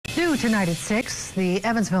2 tonight at 6. The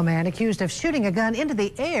Evansville man accused of shooting a gun into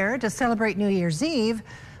the air to celebrate New Year's Eve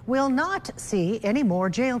will not see any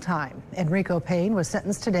more jail time. Enrico Payne was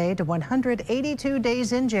sentenced today to 182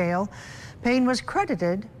 days in jail. Payne was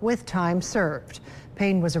credited with time served.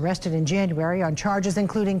 Payne was arrested in January on charges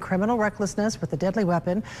including criminal recklessness with a deadly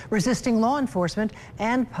weapon, resisting law enforcement,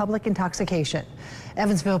 and public intoxication.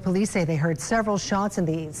 Evansville police say they heard several shots in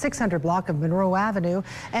the 600 block of Monroe Avenue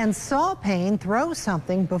and saw Payne throw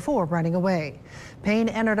something before running away. Payne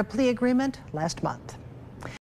entered a plea agreement last month.